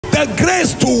The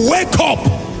grace to wake up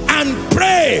and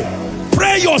pray.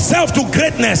 Pray yourself to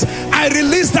greatness. I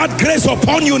release that grace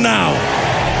upon you now.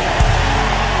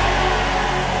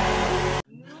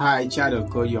 Hi, child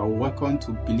of God, you are welcome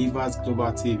to Believers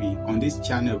Global TV. On this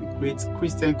channel, we create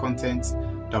Christian content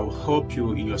that will help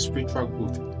you in your spiritual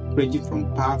growth, ranging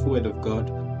from powerful word of God,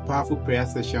 powerful prayer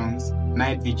sessions,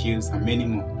 night vigils, and many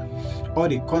more. All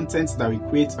the contents that we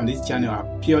create on this channel are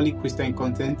purely Christian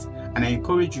content, and I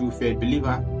encourage you, if you're a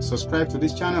believer, subscribe to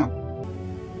this channel.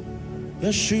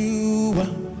 Yeshua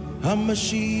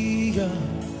HaMashiach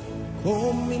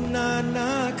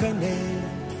Kominana Kane.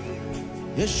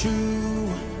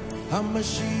 Yeshua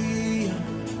HaMashiach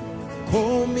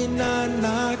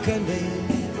Kominana Kane.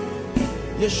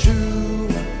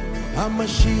 Yeshua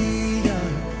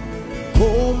HaMashiach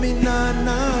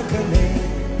Kominana Kane.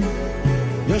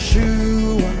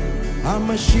 Yeshua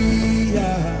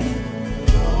HaMashiach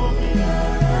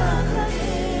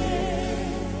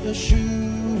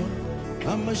Yeshua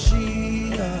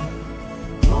HaMashiach.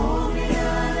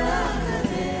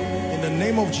 In the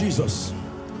name of Jesus,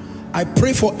 I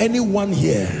pray for anyone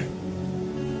here.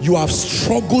 You have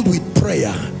struggled with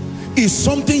prayer. It's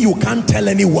something you can't tell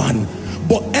anyone,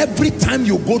 but every time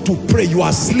you go to pray, you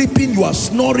are sleeping, you are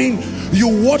snoring, you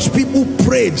watch people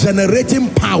pray,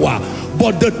 generating power,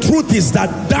 but the truth is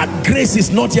that that grace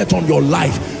is not yet on your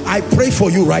life. I pray for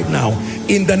you right now,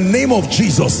 in the name of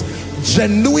Jesus.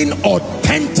 Genuine,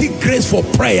 authentic grace for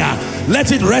prayer,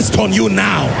 let it rest on you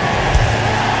now.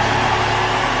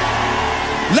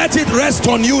 Let it rest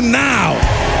on you now.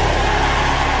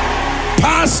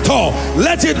 Pastor,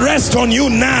 let it rest on you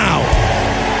now.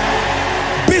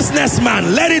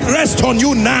 Businessman, let it rest on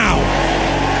you now.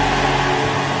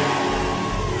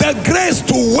 The grace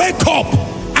to wake up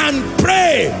and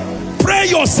pray. Pray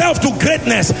yourself to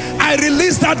greatness. I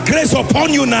release that grace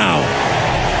upon you now.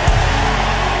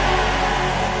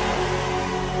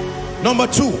 Number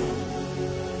 2,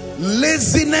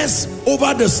 laziness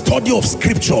over the study of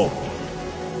scripture.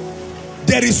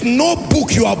 There is no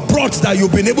book you have brought that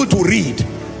you've been able to read.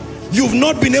 You've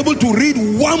not been able to read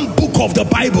one book of the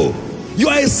Bible. You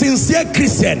are a sincere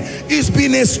Christian. It's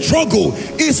been a struggle.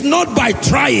 It's not by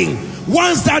trying.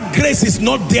 Once that grace is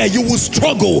not there, you will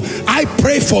struggle. I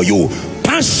pray for you.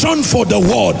 Passion for the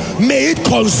word, may it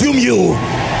consume you.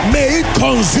 May it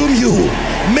consume you.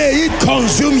 May it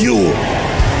consume you.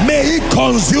 May it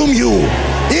consume you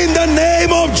in the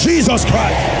name of Jesus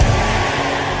Christ.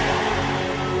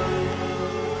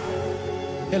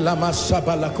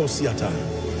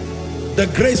 The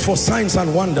grace for signs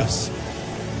and wonders,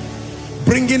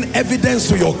 bringing evidence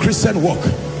to your Christian walk.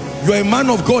 You're a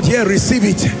man of God here, receive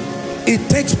it. It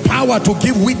takes power to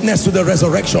give witness to the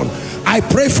resurrection. I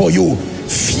pray for you.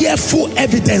 Fearful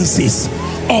evidences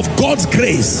of God's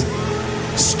grace,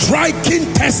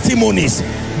 striking testimonies,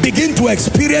 begin to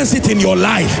experience it in your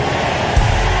life.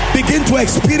 Begin to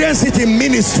experience it in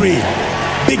ministry.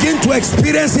 Begin to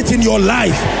experience it in your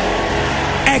life.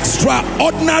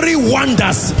 Extraordinary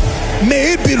wonders,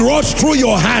 may it be wrought through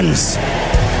your hands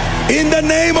in the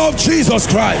name of Jesus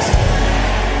Christ.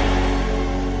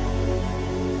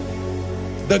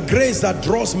 The grace that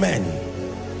draws men,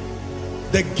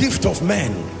 the gift of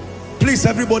men. Please,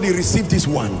 everybody, receive this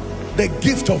one. The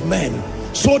gift of men,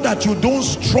 so that you don't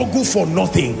struggle for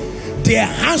nothing. There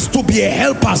has to be a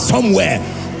helper somewhere,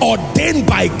 ordained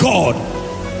by God.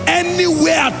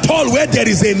 Anywhere at all where there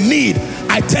is a need,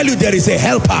 I tell you, there is a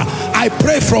helper. I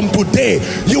pray from today,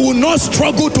 you will not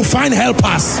struggle to find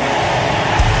helpers.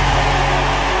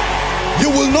 You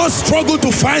will not struggle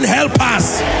to find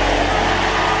helpers.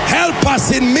 Help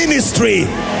us in ministry.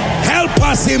 Help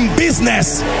us in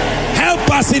business. Help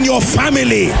us in your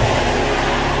family.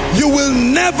 You will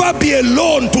never be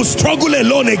alone to struggle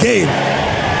alone again.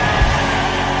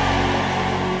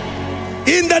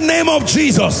 In the name of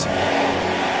Jesus,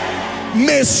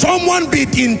 may someone be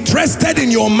interested in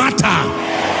your matter.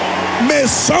 May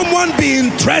someone be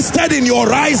interested in your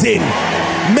rising.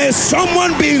 May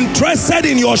someone be interested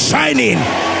in your shining.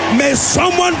 May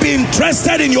someone be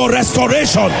interested in your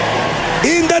restoration.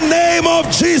 In the name of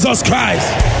Jesus Christ.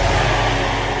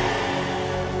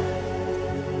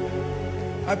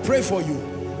 I pray for you.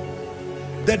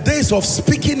 The days of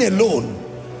speaking alone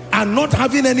and not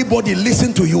having anybody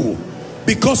listen to you,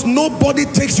 because nobody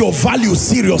takes your value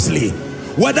seriously,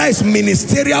 whether it's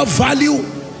ministerial value,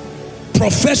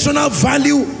 professional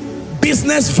value,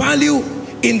 business value.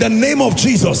 In the name of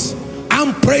Jesus,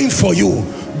 I'm praying for you.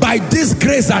 By this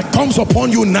grace that comes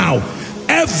upon you now,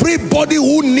 everybody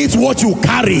who needs what you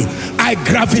carry, I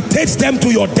gravitate them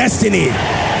to your destiny.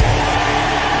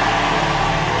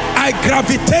 I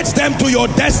gravitate them to your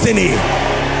destiny.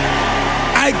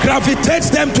 I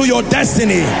gravitate them to your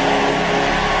destiny.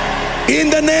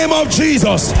 In the name of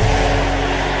Jesus.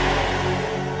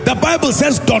 The Bible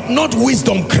says, doth not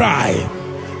wisdom cry?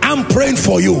 I'm praying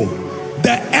for you.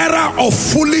 The era of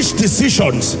foolish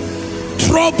decisions,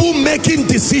 trouble-making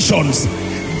decisions,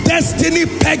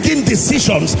 destiny-pegging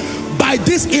decisions, by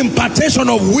this impartation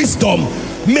of wisdom,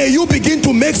 may you begin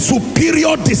to make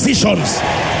superior decisions.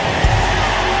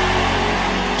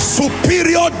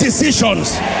 Superior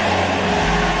decisions.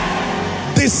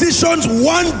 Decisions,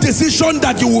 one decision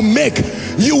that you will make,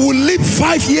 you will leap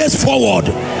 5 years forward.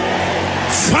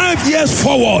 5 years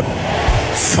forward.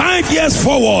 5 years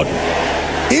forward.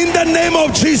 In the name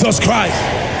of Jesus Christ.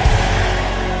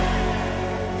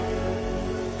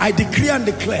 I decree and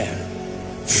declare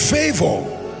favor.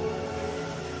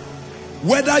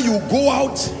 Whether you go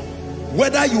out,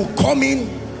 whether you come in,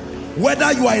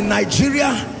 whether you are in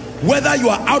Nigeria, whether you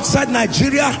are outside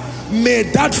Nigeria, may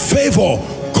that favor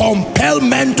compel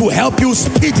men to help you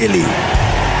speedily.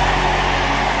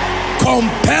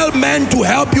 Compel men to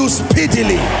help you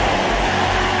speedily.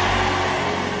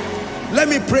 Let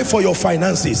me pray for your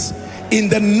finances. In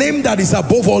the name that is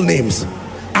above all names,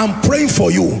 I'm praying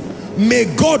for you. May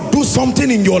God do something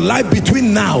in your life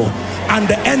between now and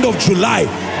the end of July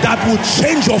that will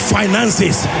change your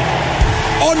finances.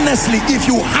 Honestly, if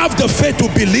you have the faith to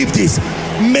believe this,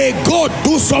 may God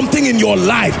do something in your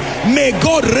life. May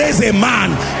God raise a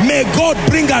man. May God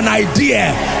bring an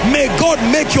idea. May God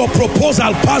make your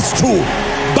proposal pass through.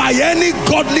 By any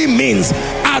godly means,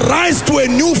 arise to a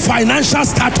new financial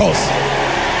status.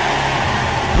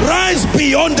 Rise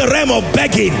beyond the realm of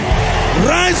begging.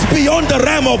 Rise beyond the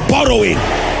realm of borrowing.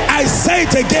 I say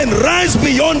it again, rise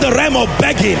beyond the realm of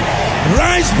begging.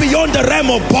 Rise beyond the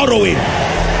realm of borrowing.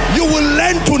 You will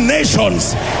lend to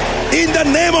nations in the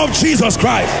name of Jesus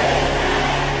Christ.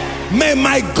 May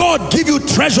my God give you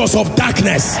treasures of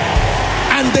darkness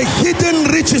and the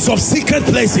hidden riches of secret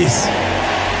places.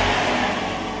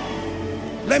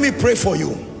 Let me pray for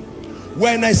you.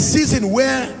 We're in a season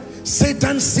where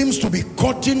Satan seems to be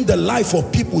cutting the life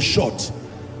of people short.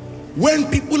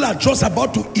 When people are just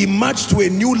about to emerge to a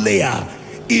new layer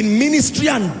in ministry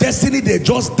and destiny, they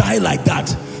just die like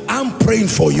that. I'm praying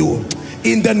for you.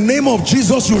 In the name of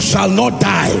Jesus, you shall not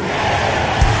die.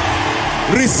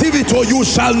 Receive it, or you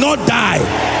shall not die.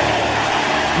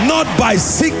 Not by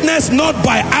sickness, not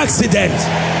by accident,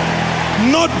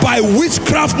 not by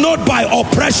witchcraft, not by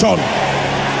oppression.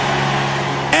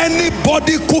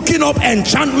 Anybody cooking up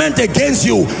enchantment against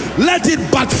you, let it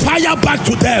backfire back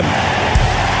to them.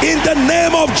 In the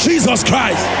name of Jesus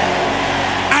Christ.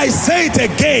 I say it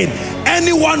again.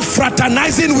 Anyone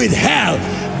fraternizing with hell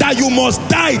that you must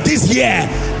die this year,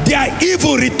 their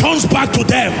evil returns back to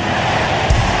them.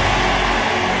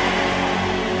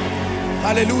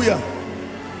 Hallelujah.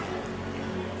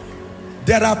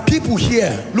 There are people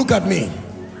here, look at me.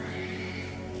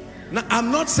 Now,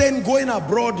 I'm not saying going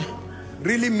abroad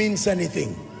really means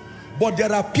anything, but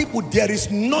there are people, there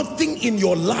is nothing in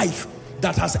your life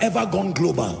that has ever gone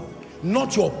global.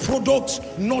 Not your products,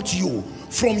 not you.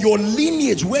 From your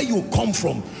lineage, where you come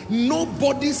from,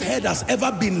 nobody's head has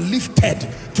ever been lifted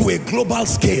to a global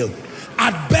scale.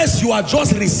 At best, you are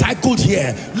just recycled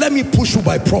here. Let me push you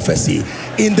by prophecy.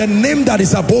 In the name that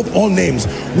is above all names,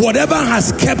 whatever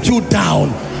has kept you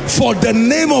down, for the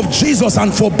name of Jesus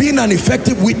and for being an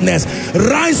effective witness,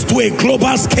 rise to a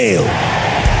global scale.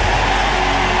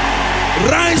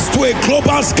 Rise to a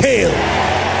global scale.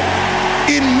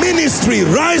 In ministry,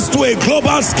 rise to a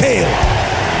global scale.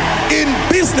 In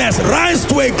business, rise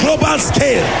to a global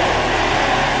scale.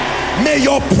 May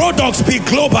your products be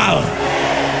global.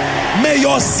 May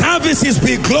your services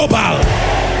be global.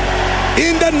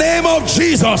 In the name of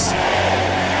Jesus.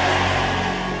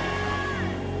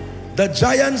 The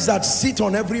giants that sit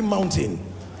on every mountain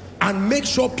and make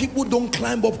sure people don't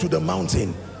climb up to the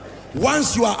mountain.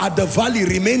 Once you are at the valley,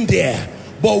 remain there.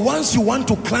 But once you want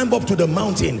to climb up to the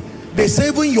mountain, they say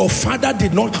even your father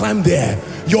did not climb there,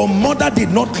 your mother did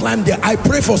not climb there. I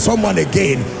pray for someone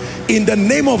again. In the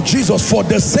name of Jesus, for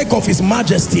the sake of his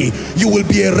majesty, you will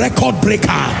be a record breaker.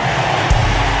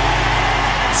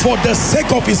 For the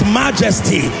sake of his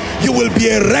majesty, you will be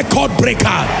a record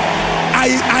breaker.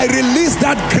 I release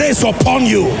that grace upon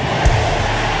you.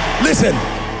 Listen,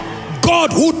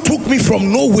 God who took me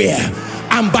from nowhere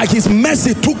and by his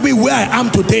mercy took me where I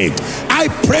am today, I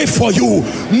pray for you.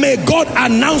 May God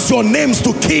announce your names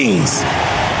to kings,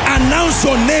 announce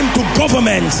your name to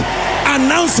governments,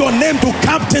 announce your name to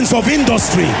captains of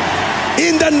industry.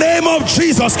 In the name of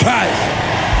Jesus Christ.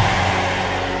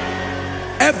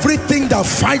 Everything that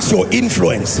fights your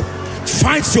influence,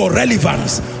 fights your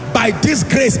relevance, by this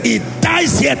grace, it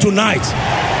dies here tonight.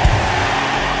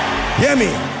 Hear me.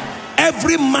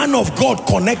 Every man of God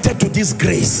connected to this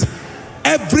grace,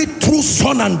 every true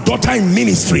son and daughter in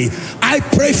ministry, I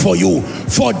pray for you,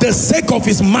 for the sake of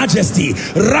his majesty,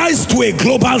 rise to a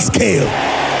global scale.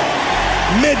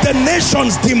 May the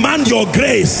nations demand your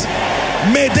grace.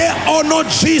 May they honor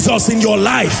Jesus in your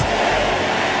life.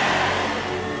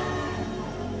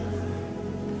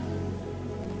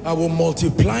 I will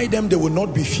multiply them, they will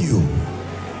not be few.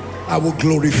 I will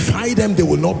glorify them, they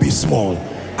will not be small.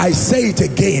 I say it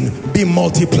again, be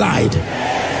multiplied.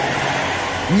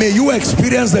 May you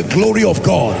experience the glory of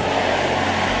God.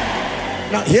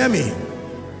 Now hear me,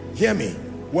 hear me.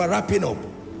 We're wrapping up.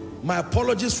 My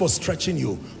apologies for stretching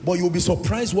you, but you'll be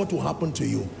surprised what will happen to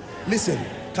you. Listen,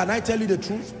 can I tell you the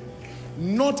truth?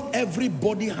 Not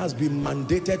everybody has been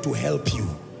mandated to help you.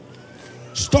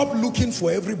 Stop looking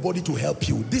for everybody to help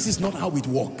you. This is not how it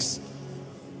works.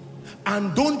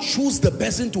 And don't choose the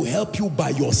person to help you by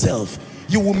yourself.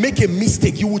 You will make a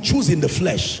mistake. You will choose in the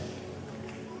flesh.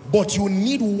 But you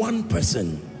need one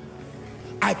person.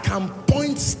 I can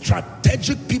point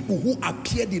strategic people who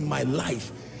appeared in my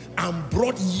life and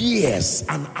brought years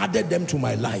and added them to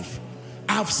my life.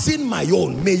 I've seen my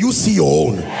own. May you see your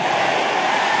own.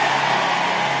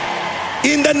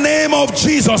 In the name of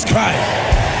Jesus Christ.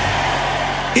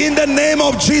 In the name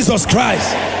of Jesus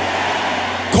Christ.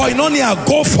 Koinonia,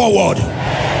 go forward.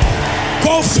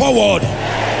 Go forward.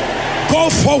 Go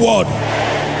forward.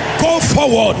 Go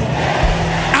forward.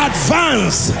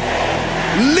 Advance.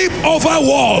 Leap over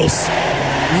walls.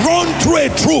 Run through a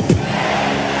troop.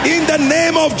 In the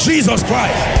name of Jesus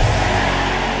Christ.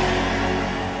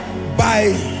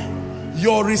 By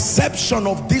your reception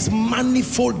of these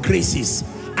manifold graces,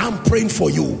 I'm praying for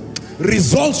you.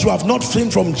 Results you have not seen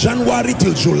from January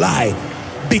till July,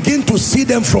 begin to see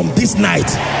them from this night.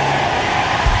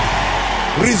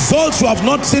 Results you have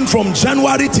not seen from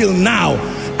January till now,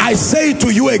 I say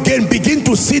to you again, begin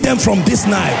to see them from this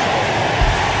night.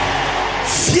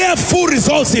 Fearful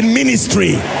results in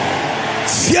ministry,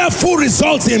 fearful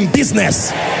results in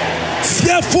business,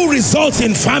 fearful results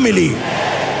in family.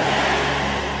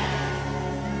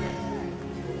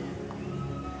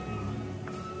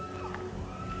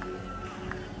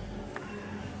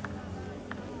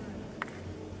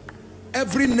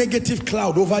 Every negative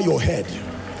cloud over your head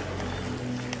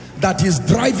that is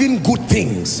driving good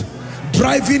things,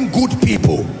 driving good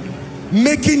people,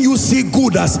 making you see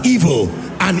good as evil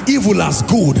and evil as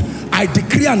good, I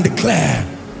decree and declare,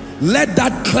 let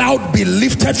that cloud be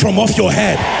lifted from off your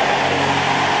head.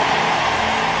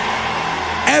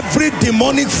 Every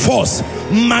demonic force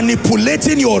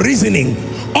manipulating your reasoning,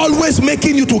 always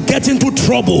making you to get into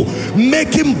trouble,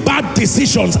 making bad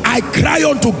decisions, I cry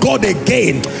unto God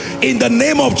again, in the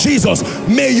name of Jesus,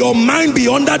 may your mind be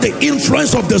under the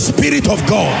influence of the Spirit of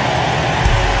God.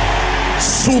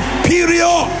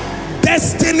 Superior,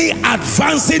 destiny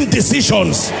advancing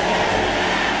decisions,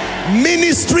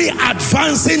 ministry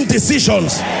advancing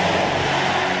decisions,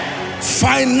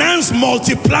 finance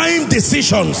multiplying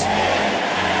decisions,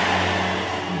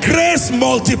 grace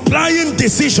multiplying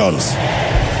decisions.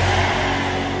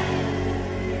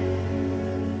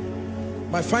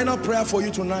 My final prayer for you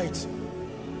tonight.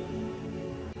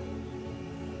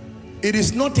 It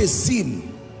is not a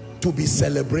sin to be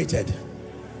celebrated.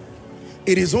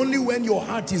 It is only when your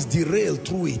heart is derailed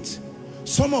through it.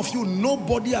 Some of you,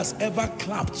 nobody has ever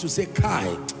clapped to say,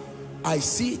 Kai, I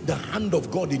see the hand of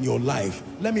God in your life.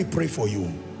 Let me pray for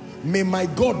you. May my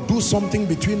God do something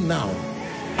between now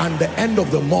and the end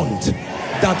of the month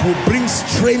that will bring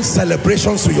strange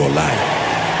celebrations to your life.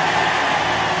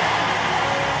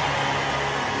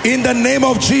 In the name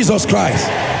of Jesus Christ.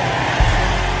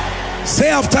 Say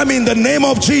after me, in the name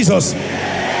of Jesus.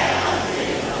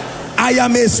 I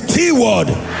am a steward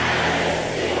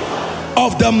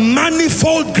of the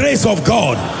manifold grace of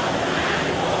God.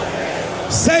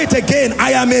 Say it again.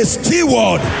 I am a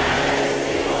steward.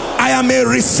 I am a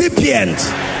recipient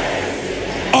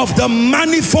of the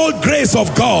manifold grace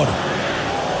of God.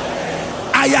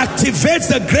 I activate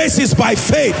the graces by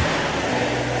faith.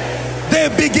 They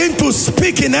begin to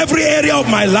speak in every area of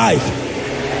my life.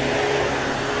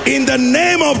 In the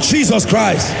name of Jesus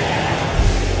Christ.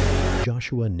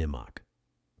 Joshua Nimmock.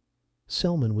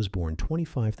 Selman was born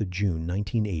 25th of June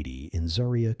 1980 in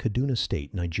Zaria, Kaduna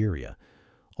State, Nigeria.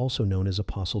 Also known as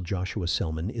Apostle Joshua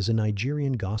Selman, is a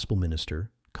Nigerian gospel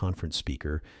minister, conference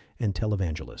speaker, and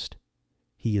televangelist.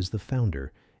 He is the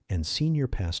founder and senior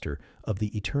pastor of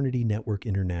the Eternity Network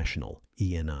International,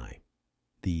 ENI.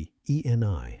 The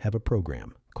ENI have a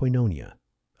program, Koinonia,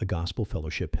 a gospel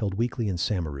fellowship held weekly in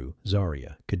Samaru,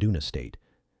 Zaria, Kaduna State,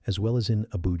 as well as in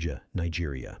Abuja,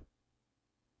 Nigeria.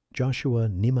 Joshua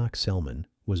Nimok Selman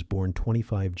was born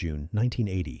 25 June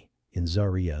 1980 in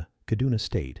Zaria, Kaduna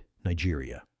State,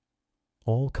 Nigeria.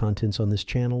 All contents on this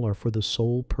channel are for the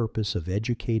sole purpose of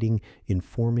educating,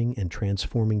 informing, and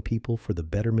transforming people for the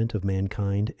betterment of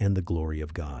mankind and the glory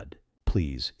of God.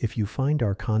 Please, if you find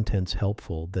our contents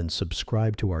helpful, then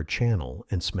subscribe to our channel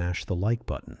and smash the like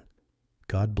button.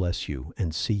 God bless you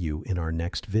and see you in our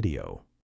next video.